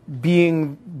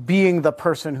being the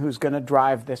person who's going to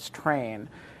drive this train.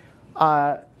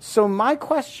 So my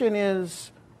question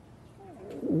is,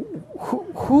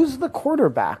 who's the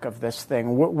quarterback of this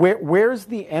thing? Where's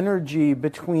the energy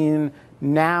between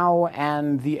now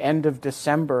and the end of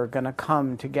December going to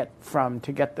come to get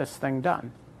this thing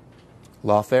done?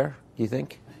 Lawfare, you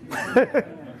think?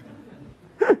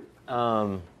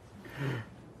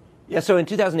 So in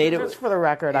 2008... Just for the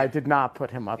record, I did not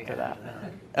put him up to that.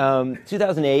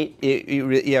 2008,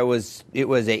 it was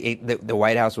the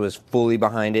White House was fully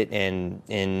behind it, and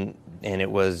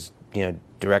it was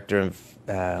Director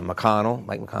Mike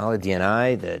McConnell, the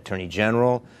DNI, the Attorney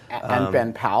General, and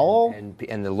Ben Powell,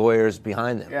 and the lawyers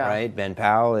behind them, right? Ben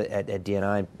Powell at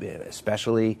DNI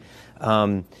especially.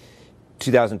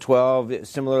 2012,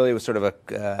 similarly, it was sort of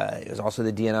it was also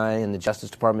the DNI and the Justice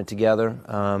Department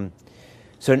together.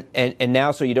 So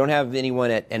you don't have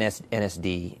anyone at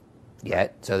NSD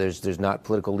yet. So there's not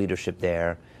political leadership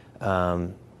there.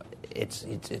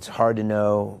 It's hard to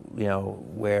know, so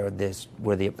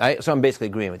I'm basically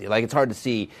agreeing with you. Like, it's hard to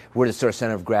see where the sort of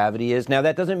center of gravity is. Now,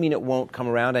 that doesn't mean it won't come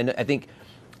around. I think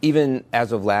even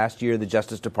as of last year, the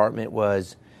Justice Department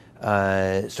was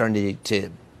starting to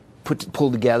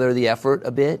pull together the effort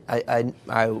a bit. I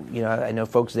know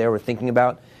folks there were thinking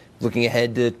about looking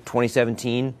ahead to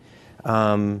 2017.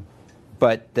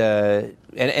 Director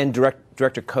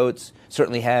Coates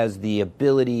certainly has the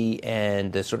ability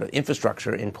and the sort of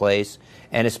infrastructure in place,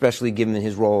 and especially given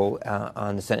his role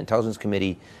on the Senate Intelligence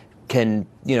Committee,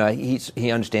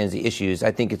 he understands the issues.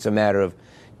 I think it's a matter of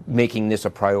making this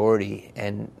a priority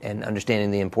and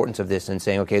understanding the importance of this and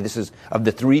saying, okay, this is of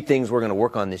the three things we're going to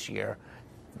work on this year,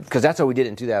 because that's how we did it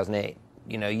in 2008.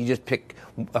 You just pick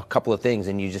a couple of things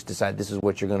and you just decide this is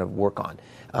what you're going to work on.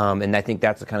 And I think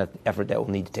that's the kind of effort that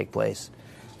will need to take place.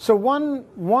 So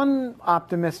one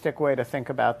optimistic way to think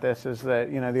about this is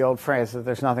that, the old phrase that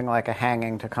there's nothing like a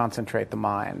hanging to concentrate the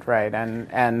mind, right?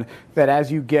 And that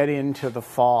as you get into the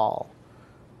fall,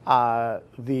 my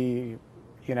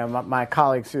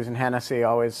colleague Susan Hennessy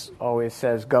always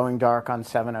says going dark on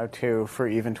 702 for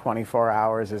even 24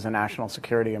 hours is a national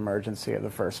security emergency of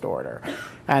the first order.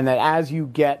 And that as you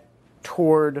get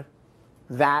toward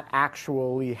that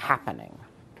actually happening,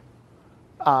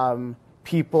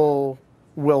 people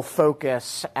will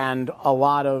focus, and a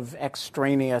lot of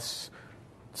extraneous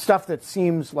stuff that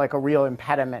seems like a real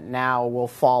impediment now will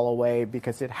fall away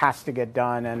because it has to get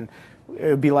done, and it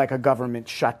would be like a government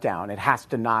shutdown. It has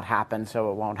to not happen, so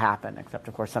it won't happen, except,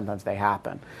 of course, sometimes they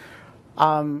happen.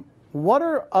 What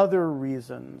are other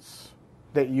reasons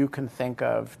that you can think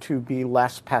of to be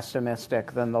less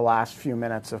pessimistic than the last few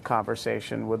minutes of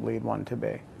conversation would lead one to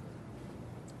be?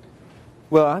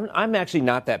 Well, I'm actually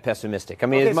not that pessimistic. I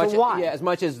mean, okay, as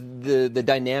much as the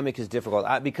dynamic is difficult,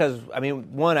 because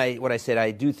what I said,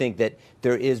 I do think that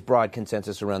there is broad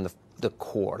consensus around the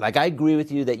core. Like, I agree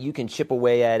with you that you can chip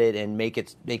away at it and make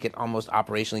it almost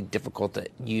operationally difficult to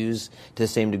use to the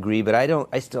same degree. But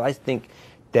I think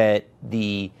that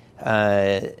the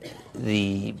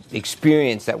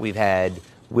experience that we've had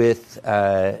with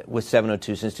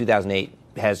 702 since 2008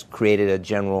 has created a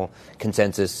general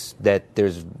consensus that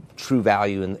there's true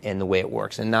value in the way it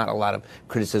works, and not a lot of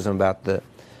criticism about the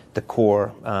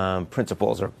core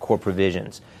principles or core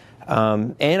provisions.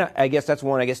 And I guess that's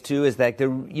one. I guess two is that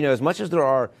there, as much as there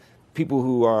are people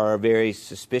who are very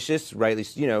suspicious, rightly,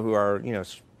 who are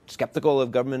skeptical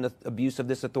of government abuse of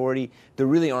this authority, there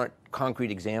really aren't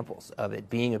concrete examples of it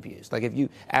being abused. Like, if you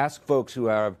ask folks who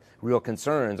have real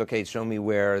concerns, okay, show me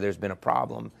where there's been a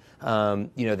problem,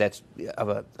 that's of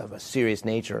a serious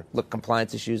nature. Look,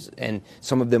 compliance issues, and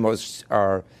some of them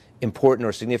are important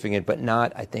or significant, but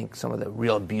not, I think, some of the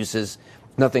real abuses.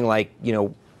 Nothing like, the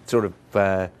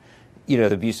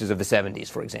abuses of the 70s,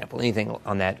 for example. Anything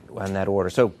on that order.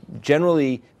 So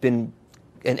generally been,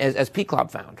 and as PCLOB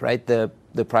found, right, the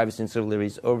Privacy and Civil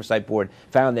Liberties Oversight Board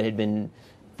found that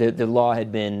the law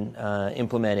had been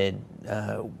implemented,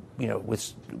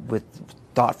 with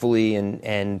thoughtfully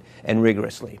and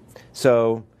rigorously.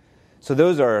 So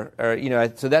those are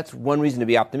so that's one reason to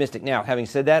be optimistic. Now, having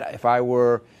said that, if I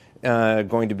were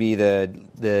going to be the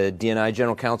DNI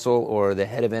General Counsel or the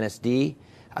head of NSD,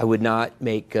 I would not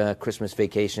make Christmas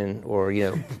vacation or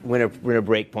winter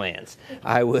break plans.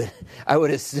 I would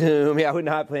assume I would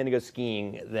not plan to go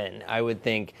skiing then. I would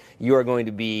think you are going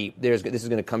to be this is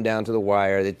going to come down to the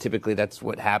wire. Typically that's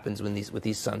what happens with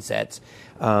these sunsets.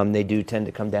 They do tend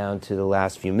to come down to the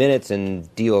last few minutes,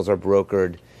 and deals are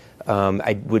brokered.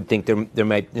 I would think there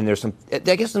might, and there's some. I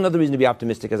guess another reason to be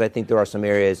optimistic is I think there are some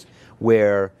areas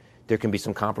where there can be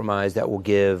some compromise that will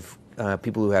give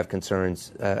people who have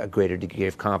concerns a greater degree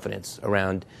of confidence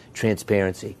around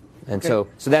transparency, and so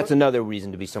that's another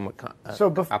reason to be somewhat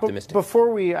optimistic.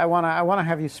 Before I want to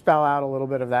have you spell out a little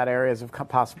bit of that areas of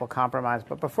possible compromise.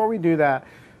 But before we do that,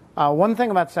 one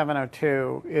thing about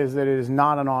 702 is that it is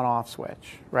not an on-off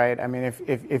switch, right? I mean,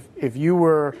 if you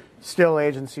were still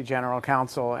agency general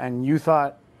counsel and you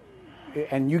thought,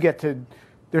 and you get to,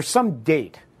 there's some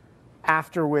date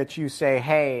after which you say,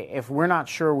 hey, if we're not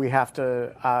sure we have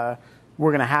to,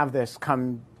 we're going to have this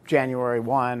come January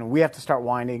 1, we have to start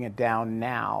winding it down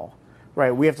now,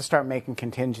 right? We have to start making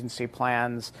contingency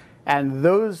plans. And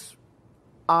those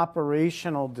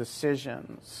operational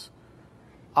decisions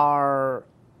are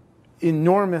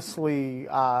enormously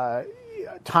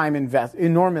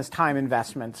enormous time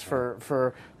investments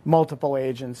for multiple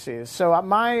agencies. So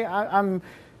I'm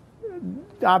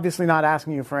obviously not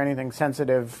asking you for anything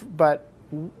sensitive, but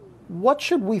what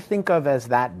should we think of as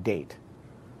that date?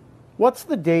 What's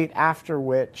the date after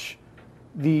which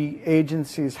the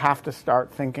agencies have to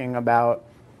start thinking about,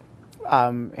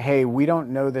 hey, we don't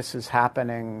know this is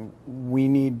happening. We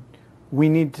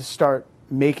need to start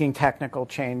making technical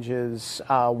changes,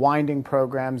 winding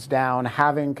programs down,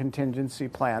 having contingency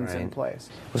plans in place.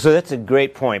 Well, so that's a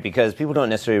great point, because people don't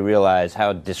necessarily realize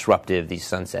how disruptive these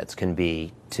sunsets can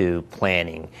be to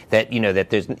planning. That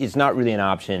it's not really an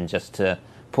option just to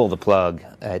pull the plug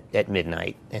at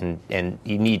midnight, and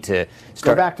you need to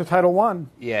start. Go back to Title I.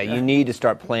 Yeah, you need to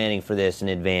start planning for this in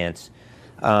advance.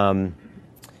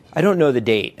 I don't know the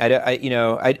date.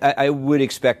 I would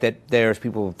expect that there's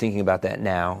people thinking about that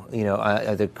now.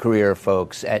 The career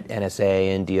folks at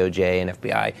NSA and DOJ and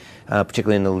FBI,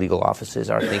 particularly in the legal offices,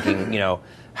 are thinking,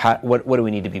 what do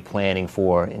we need to be planning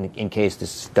for in case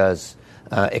this does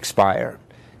expire?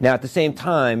 Now, at the same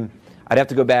time, I'd have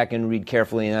to go back and read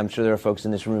carefully, and I'm sure there are folks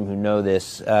in this room who know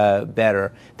this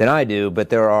better than I do. But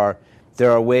there are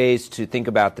ways to think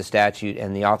about the statute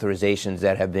and the authorizations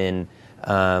that have been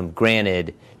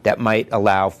granted that might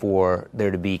allow for there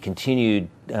to be continued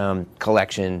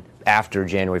collection after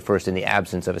January 1st in the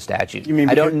absence of a statute.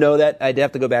 I don't know that. I'd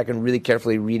have to go back and really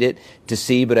carefully read it to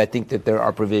see, but I think that there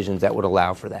are provisions that would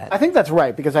allow for that. I think that's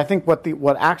right, because I think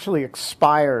what actually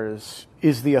expires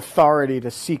is the authority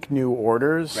to seek new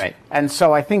orders. Right. And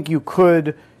so I think you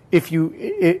could, if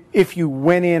you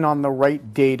went in on the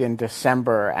right date in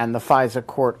December and the FISA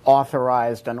court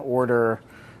authorized an order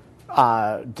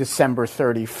December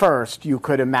 31st, you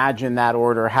could imagine that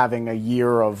order having a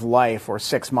year of life or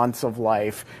 6 months of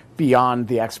life beyond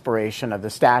the expiration of the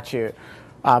statute.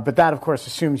 But that, of course,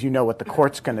 assumes you know what the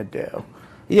court's going to do.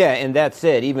 Yeah, and that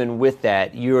said, even with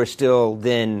that, you are still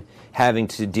then having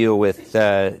to deal with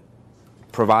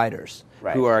providers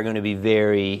who are going to be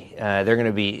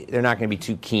they're not going to be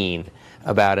too keen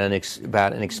about an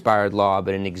expired law,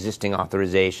 but an existing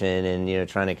authorization, and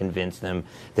trying to convince them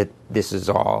that this is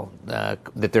all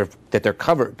that they're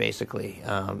covered basically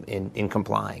in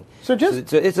complying. So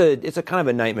it's a kind of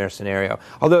a nightmare scenario.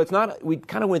 Although it's not, we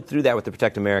kind of went through that with the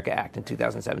Protect America Act in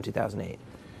 2007, 2008.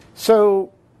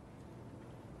 So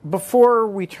before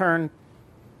we turn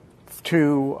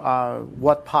to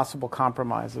what possible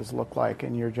compromises look like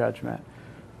in your judgment,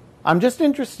 I'm just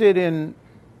interested in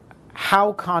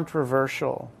how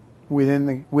controversial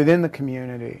within the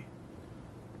community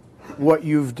what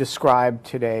you've described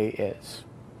today is,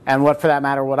 and what, for that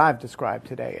matter, what I've described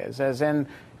today is. As in,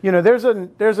 there's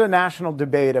a national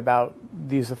debate about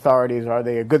these authorities. Are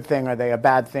they a good thing? Are they a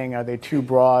bad thing? Are they too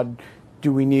broad?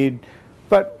 Do we need?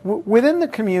 But within the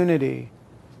community,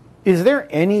 is there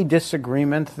any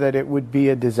disagreement that it would be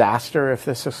a disaster if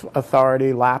this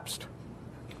authority lapsed?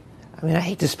 I mean, I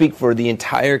hate to speak for the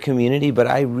entire community, but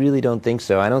I really don't think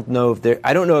so. I don't know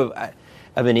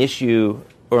of an issue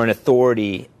or an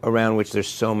authority around which there's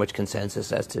so much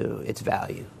consensus as to its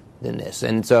value than this.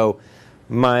 And so,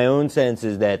 my own sense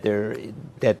is that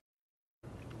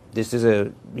this is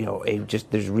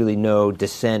there's really no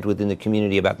dissent within the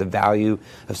community about the value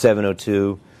of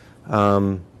 702.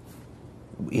 So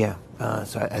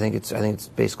I think it's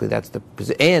basically that's the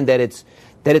position, and that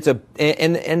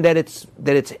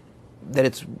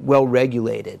it's well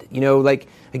regulated.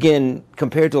 Again,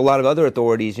 compared to a lot of other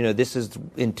authorities, this is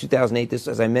in 2008. This,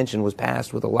 as I mentioned, was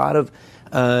passed with a lot of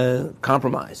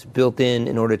compromise built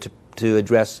in order to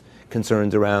address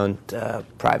concerns around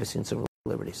privacy and civil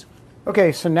liberties.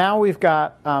 Okay, so now we've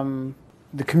got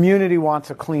the community wants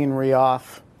a clean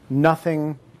reauth.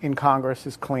 Nothing in Congress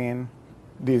is clean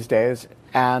these days,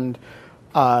 and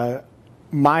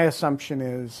my assumption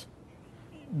is,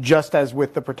 just as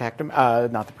with the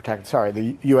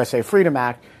USA Freedom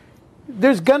Act,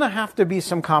 there's going to have to be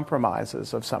some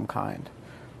compromises of some kind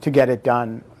to get it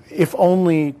done, if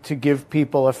only to give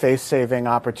people a face-saving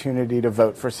opportunity to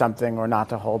vote for something or not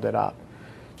to hold it up.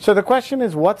 So the question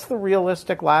is, what's the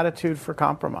realistic latitude for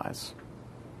compromise?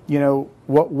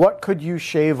 What could you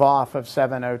shave off of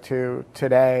 702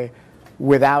 today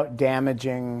without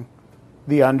damaging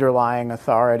the underlying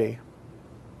authority?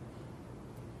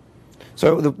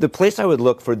 So the place I would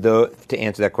look for to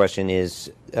answer that question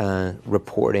is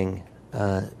reporting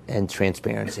and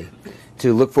transparency.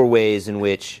 To look for ways in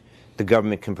which the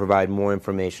government can provide more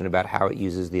information about how it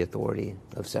uses the authority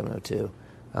of 702.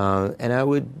 And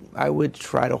I would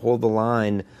try to hold the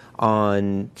line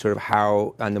on sort of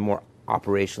on the more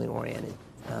operationally oriented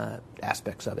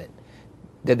aspects of it.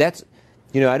 That's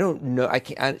I don't know.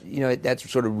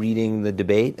 That's sort of reading the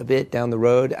debate a bit down the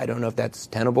road. I don't know if that's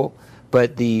tenable,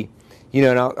 but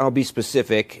and I'll be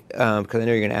specific because I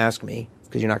know you're going to ask me,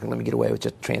 because you're not going to let me get away with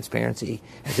just transparency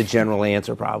as a general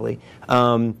answer, probably.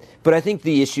 But I think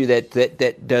the issue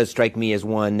that does strike me as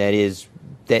one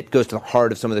that goes to the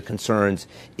heart of some of the concerns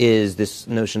is this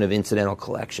notion of incidental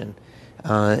collection,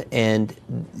 and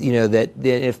that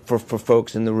if for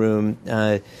folks in the room,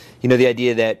 the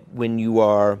idea that when you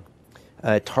are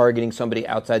targeting somebody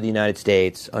outside the United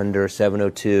States under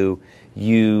 702,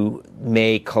 you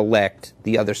may collect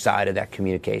the other side of that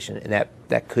communication, and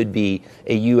that could be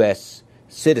a U.S.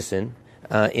 citizen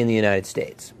in the United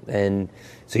States. And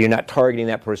so you're not targeting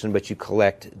that person, but you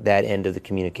collect that end of the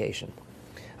communication.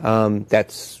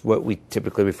 That's what we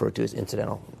typically refer to as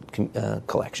incidental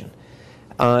collection.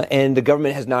 And the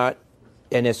government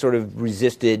has sort of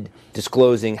resisted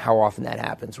disclosing how often that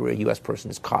happens, where a U.S. person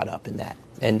is caught up in that.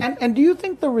 And do you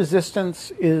think the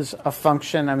resistance is a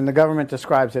function? I mean, the government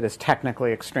describes it as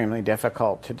technically extremely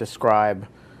difficult to describe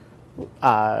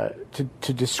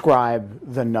to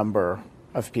describe the number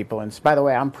of people. And by the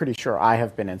way, I'm pretty sure I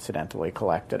have been incidentally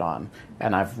collected on,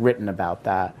 and I've written about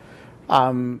that.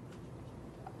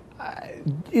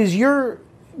 Is your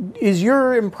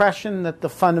impression that the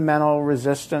fundamental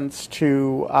resistance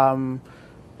to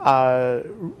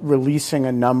releasing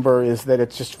a number is that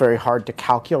it's just very hard to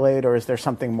calculate, or is there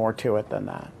something more to it than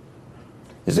that?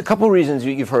 There's a couple reasons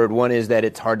you've heard. One is that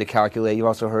it's hard to calculate. You've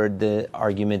also heard the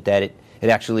argument that it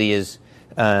actually is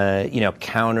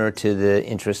counter to the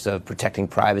interests of protecting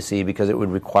privacy, because it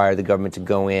would require the government to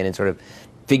go in and sort of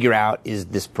figure out, is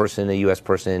this person a U.S.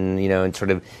 person, and sort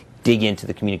of dig into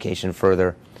the communication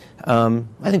further. I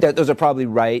think that those are probably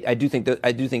right. I do think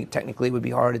technically it would be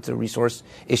hard. It's a resource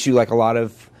issue, like a lot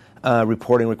of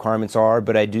reporting requirements are.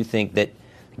 But I do think that,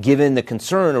 given the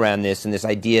concern around this and this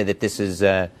idea that this is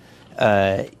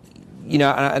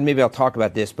and maybe I'll talk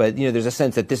about this, but, there's a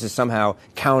sense that this is somehow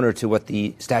counter to what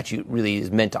the statute really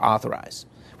is meant to authorize,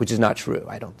 which is not true,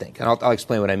 I don't think. And I'll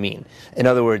explain what I mean. In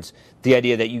other words, the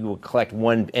idea that you will collect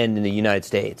one end in the United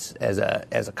States as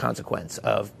a consequence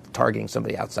of targeting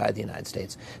somebody outside the United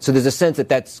States. So there's a sense that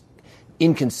that's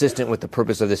inconsistent with the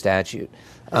purpose of the statute.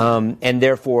 And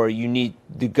therefore, you need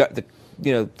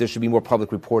there should be more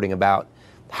public reporting about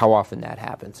how often that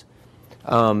happens.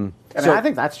 I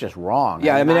think that's just wrong.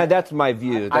 Yeah, that's my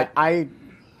view.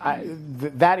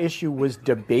 That issue was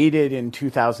debated in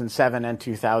 2007 and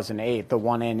 2008, the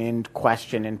one in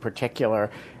question in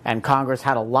particular, and Congress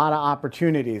had a lot of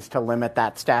opportunities to limit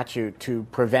that statute to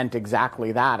prevent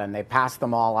exactly that, and they passed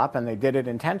them all up, and they did it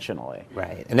intentionally.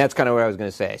 Right, and that's kind of what I was going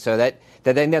to say. So I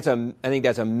think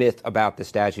that's a myth about the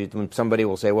statute. When somebody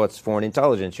will say, well, it's foreign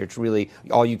intelligence, it's really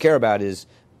all you care about is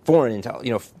foreign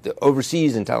intelligence,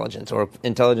 overseas intelligence, or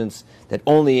intelligence that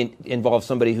only involves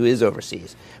somebody who is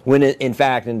overseas. When, in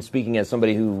fact, and speaking as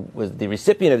somebody who was the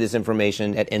recipient of this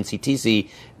information at NCTC,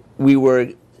 we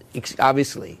were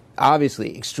obviously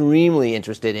extremely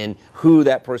interested in who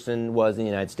that person was in the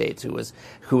United States,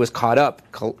 who was caught up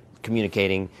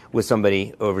communicating with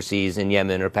somebody overseas in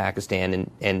Yemen or Pakistan,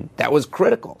 and that was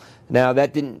critical. Now,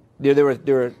 that didn't. There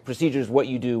were procedures what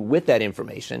you do with that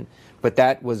information. But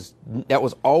that was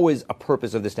always a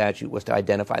purpose of the statute, was to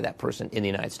identify that person in the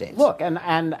United States. Look,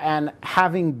 and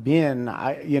having been,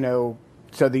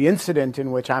 so the incident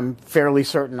in which I'm fairly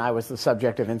certain I was the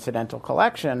subject of incidental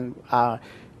collection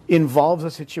involves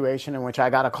a situation in which I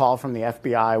got a call from the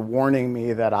FBI warning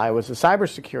me that I was a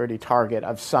cybersecurity target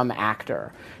of some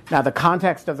actor. Now, the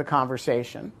context of the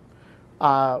conversation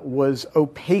was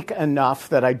opaque enough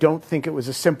that I don't think it was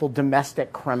a simple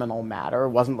domestic criminal matter. It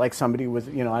wasn't like somebody was,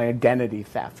 an identity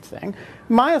theft thing.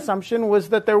 My assumption was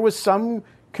that there was some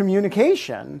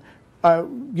communication,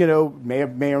 may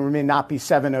or may not be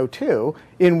 702,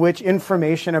 in which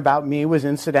information about me was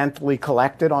incidentally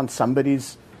collected on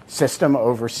somebody's system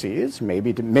overseas,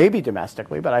 maybe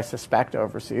domestically, but I suspect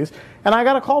overseas. And I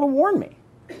got a call to warn me,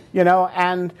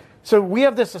 and so we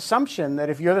have this assumption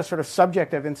that if you're the sort of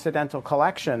subject of incidental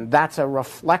collection, that's a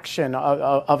reflection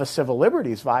of a civil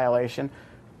liberties violation.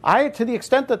 To the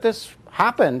extent that this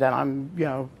happened, and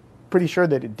I'm pretty sure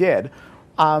that it did,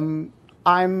 I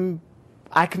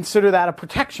consider that a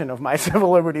protection of my civil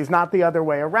liberties, not the other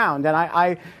way around. And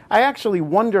I actually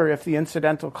wonder if the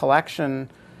incidental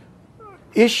collection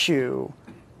issue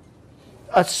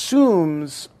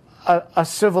assumes a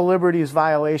civil liberties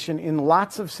violation in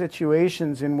lots of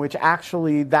situations in which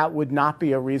actually that would not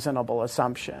be a reasonable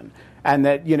assumption, and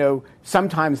that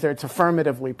sometimes it's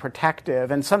affirmatively protective,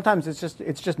 and sometimes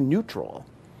it's just neutral.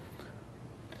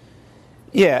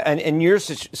 Yeah, and in your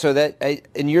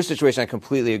situation, I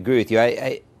completely agree with you.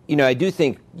 I do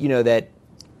think that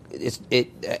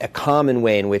a common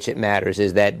way in which it matters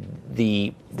is that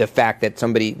the fact that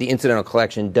the incidental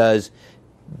collection does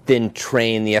then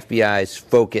train the FBI's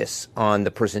focus on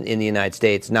the person in the United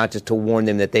States, not just to warn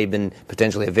them that they've been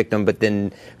potentially a victim, but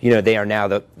then they are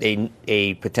now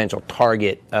a potential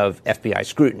target of FBI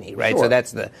scrutiny, right? Sure. So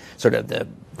that's the sort of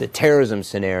the terrorism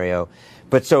scenario.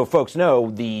 But so folks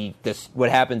know what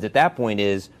happens at that point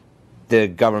is the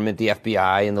government, the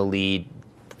FBI, and the lead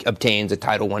obtains a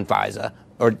Title I FISA,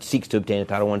 or seeks to obtain a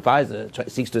Title I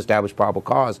FISA, seeks to establish probable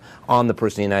cause on the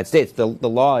person in the United States. The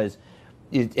law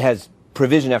has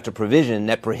provision after provision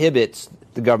that prohibits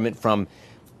the government from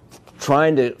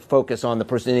trying to focus on the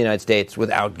person in the United States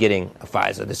without getting a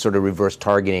FISA, this sort of reverse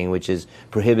targeting, which is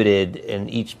prohibited in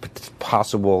each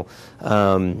possible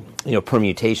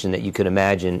permutation that you could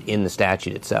imagine in the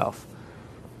statute itself.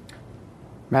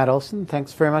 Matt Olsen,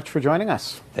 thanks very much for joining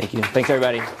us. Thank you. Thanks,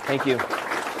 everybody. Thank you.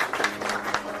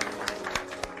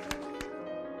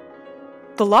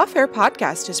 The Lawfare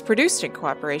podcast is produced in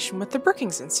cooperation with the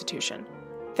Brookings Institution.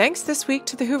 Thanks this week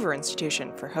to the Hoover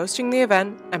Institution for hosting the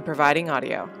event and providing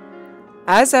audio.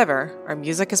 As ever, our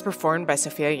music is performed by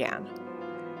Sophia Yan.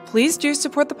 Please do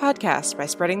support the podcast by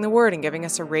spreading the word and giving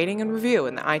us a rating and review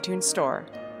in the iTunes Store.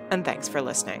 And thanks for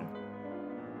listening.